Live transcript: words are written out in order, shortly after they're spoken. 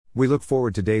We look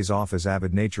forward to days off as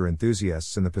avid nature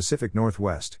enthusiasts in the Pacific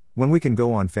Northwest, when we can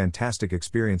go on fantastic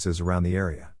experiences around the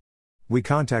area. We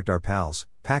contact our pals,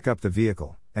 pack up the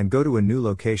vehicle, and go to a new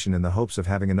location in the hopes of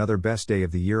having another best day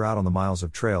of the year out on the miles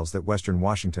of trails that Western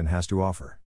Washington has to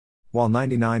offer. While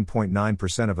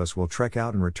 99.9% of us will trek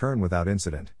out and return without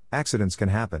incident, accidents can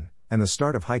happen, and the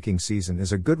start of hiking season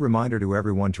is a good reminder to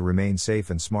everyone to remain safe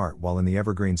and smart while in the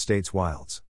Evergreen State's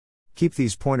wilds. Keep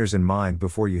these pointers in mind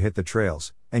before you hit the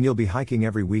trails, and you'll be hiking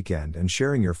every weekend and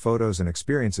sharing your photos and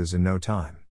experiences in no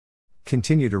time.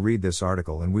 Continue to read this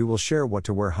article and we will share what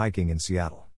to wear hiking in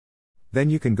Seattle. Then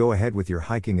you can go ahead with your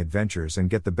hiking adventures and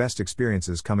get the best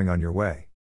experiences coming on your way.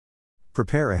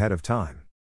 Prepare ahead of time.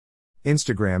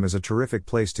 Instagram is a terrific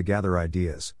place to gather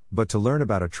ideas, but to learn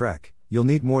about a trek, you'll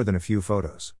need more than a few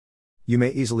photos. You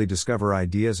may easily discover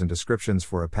ideas and descriptions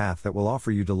for a path that will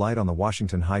offer you delight on the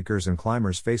Washington Hikers and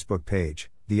Climbers Facebook page,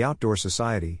 the Outdoor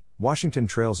Society, Washington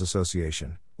Trails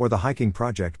Association, or the Hiking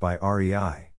Project by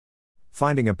REI.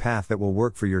 Finding a path that will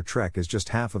work for your trek is just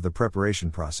half of the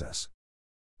preparation process.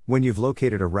 When you've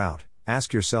located a route,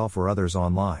 ask yourself or others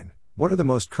online, what are the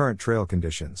most current trail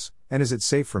conditions, and is it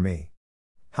safe for me?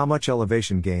 How much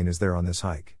elevation gain is there on this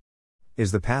hike?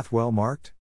 Is the path well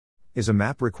marked? Is a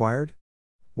map required?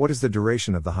 What is the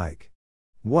duration of the hike?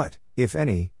 What, if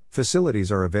any,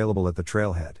 facilities are available at the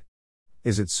trailhead?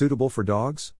 Is it suitable for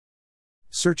dogs?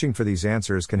 Searching for these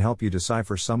answers can help you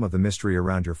decipher some of the mystery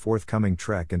around your forthcoming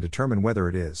trek and determine whether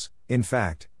it is, in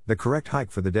fact, the correct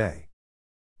hike for the day.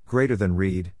 Greater than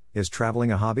read, is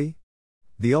traveling a hobby?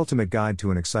 The ultimate guide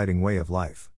to an exciting way of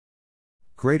life.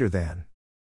 Greater than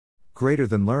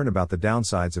learn about the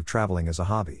downsides of traveling as a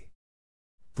hobby.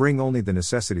 Bring only the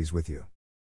necessities with you.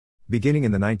 Beginning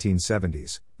in the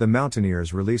 1970s, the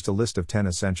Mountaineers released a list of 10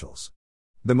 essentials.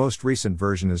 The most recent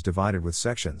version is divided with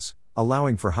sections,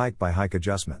 allowing for hike-by-hike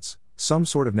adjustments, some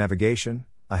sort of navigation,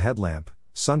 a headlamp,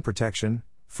 sun protection,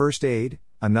 first aid,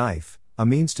 a knife, a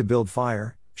means to build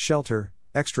fire, shelter,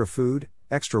 extra food,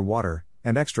 extra water,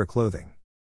 and extra clothing.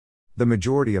 The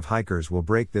majority of hikers will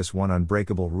break this one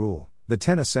unbreakable rule: the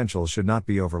 10 essentials should not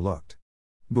be overlooked.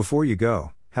 Before you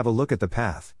go, have a look at the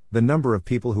path, the number of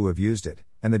people who have used it,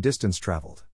 and the distance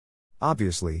traveled.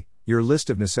 Obviously, your list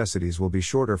of necessities will be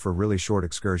shorter for really short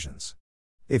excursions.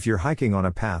 If you're hiking on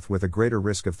a path with a greater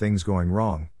risk of things going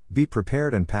wrong, be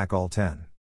prepared and pack all 10.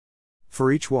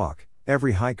 For each walk,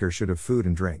 every hiker should have food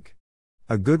and drink.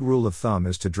 A good rule of thumb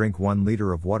is to drink 1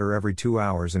 liter of water every 2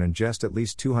 hours and ingest at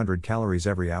least 200 calories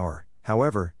every hour.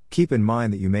 However, keep in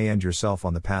mind that you may end yourself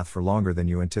on the path for longer than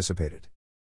you anticipated.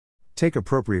 Take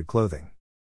appropriate clothing.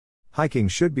 Hiking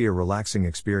should be a relaxing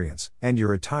experience, and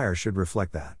your attire should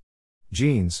reflect that.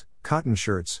 Jeans, cotton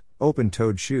shirts,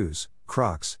 open-toed shoes,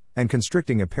 Crocs, and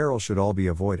constricting apparel should all be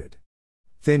avoided.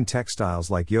 Thin textiles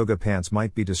like yoga pants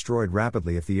might be destroyed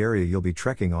rapidly if the area you'll be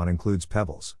trekking on includes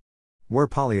pebbles. Wear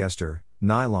polyester,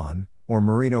 nylon, or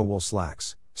merino wool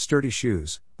slacks, sturdy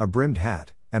shoes, a brimmed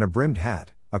hat, and a brimmed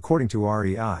hat, according to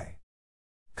REI.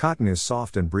 Cotton is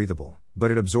soft and breathable,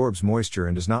 but it absorbs moisture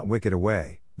and does not wick it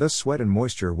away, thus sweat and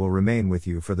moisture will remain with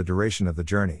you for the duration of the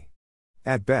journey.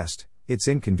 At best, it's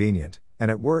inconvenient, and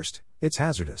at worst, it's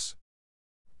hazardous.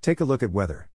 Take a look at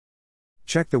weather.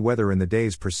 Check the weather in the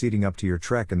days preceding up to your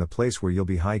trek and the place where you'll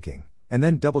be hiking, and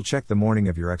then double-check the morning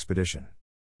of your expedition.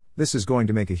 This is going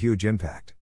to make a huge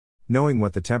impact. Knowing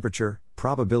what the temperature,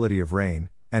 probability of rain,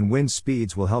 and wind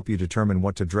speeds will help you determine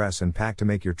what to dress and pack to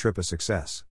make your trip a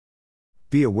success.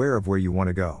 Be aware of where you want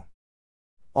to go.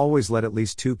 Always let at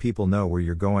least 2 people know where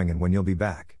you're going and when you'll be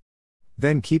back.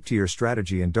 Then keep to your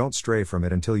strategy and don't stray from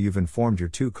it until you've informed your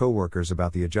 2 coworkers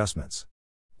about the adjustments.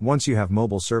 Once you have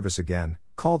mobile service again,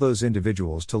 call those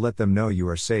individuals to let them know you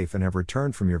are safe and have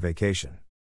returned from your vacation.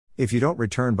 If you don't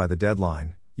return by the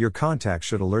deadline, your contact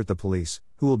should alert the police,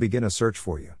 who will begin a search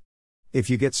for you. If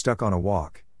you get stuck on a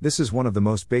walk, this is one of the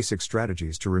most basic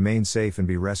strategies to remain safe and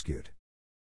be rescued.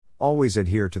 Always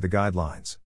adhere to the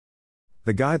guidelines.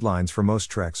 The guidelines for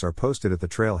most treks are posted at the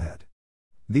trailhead.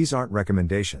 These aren't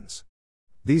recommendations.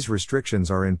 These restrictions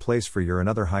are in place for your and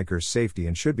other hikers' safety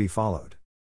and should be followed.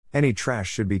 Any trash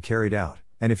should be carried out,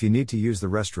 and if you need to use the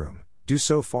restroom, do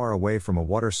so far away from a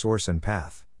water source and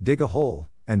path, dig a hole,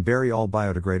 and bury all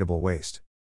biodegradable waste.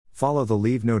 Follow the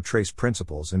leave no trace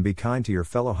principles and be kind to your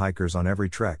fellow hikers on every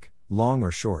trek, long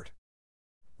or short.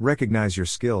 Recognize your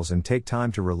skills and take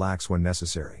time to relax when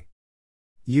necessary.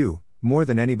 You, more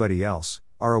than anybody else,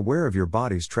 are aware of your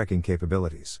body's trekking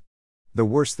capabilities. The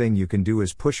worst thing you can do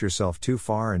is push yourself too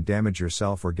far and damage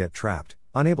yourself or get trapped,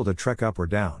 unable to trek up or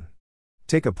down.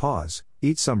 Take a pause,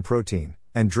 eat some protein,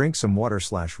 and drink some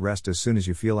water/rest as soon as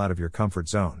you feel out of your comfort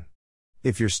zone.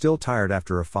 If you're still tired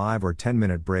after a 5 or 10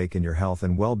 minute break and your health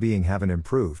and well-being haven't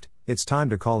improved, it's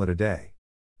time to call it a day.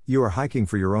 You are hiking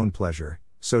for your own pleasure,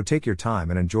 so take your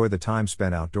time and enjoy the time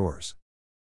spent outdoors.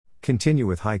 Continue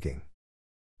with hiking.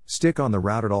 Stick on the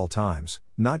route at all times,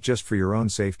 not just for your own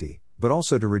safety, but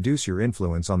also to reduce your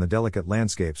influence on the delicate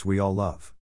landscapes we all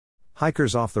love.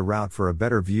 Hikers off the route for a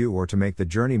better view or to make the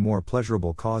journey more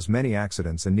pleasurable cause many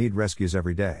accidents and need rescues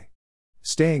every day.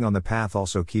 Staying on the path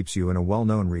also keeps you in a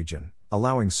well-known region,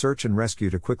 allowing search and rescue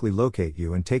to quickly locate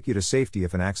you and take you to safety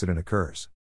if an accident occurs.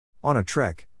 On a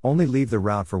trek, only leave the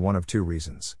route for one of two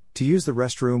reasons: to use the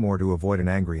restroom or to avoid an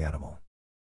angry animal.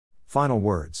 Final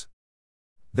words.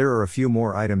 There are a few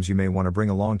more items you may want to bring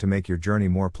along to make your journey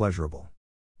more pleasurable.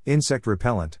 Insect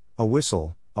repellent, a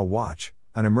whistle, a watch,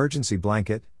 an emergency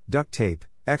blanket, duct tape,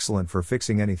 excellent for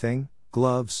fixing anything,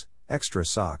 gloves, extra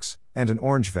socks, and an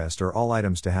orange vest are all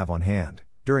items to have on hand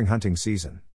during hunting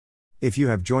season. If you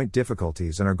have joint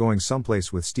difficulties and are going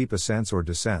someplace with steep ascents or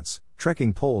descents,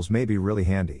 trekking poles may be really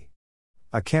handy.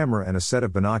 A camera and a set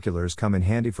of binoculars come in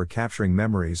handy for capturing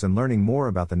memories and learning more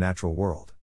about the natural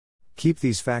world. Keep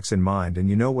these facts in mind and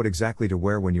you know what exactly to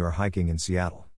wear when you are hiking in Seattle.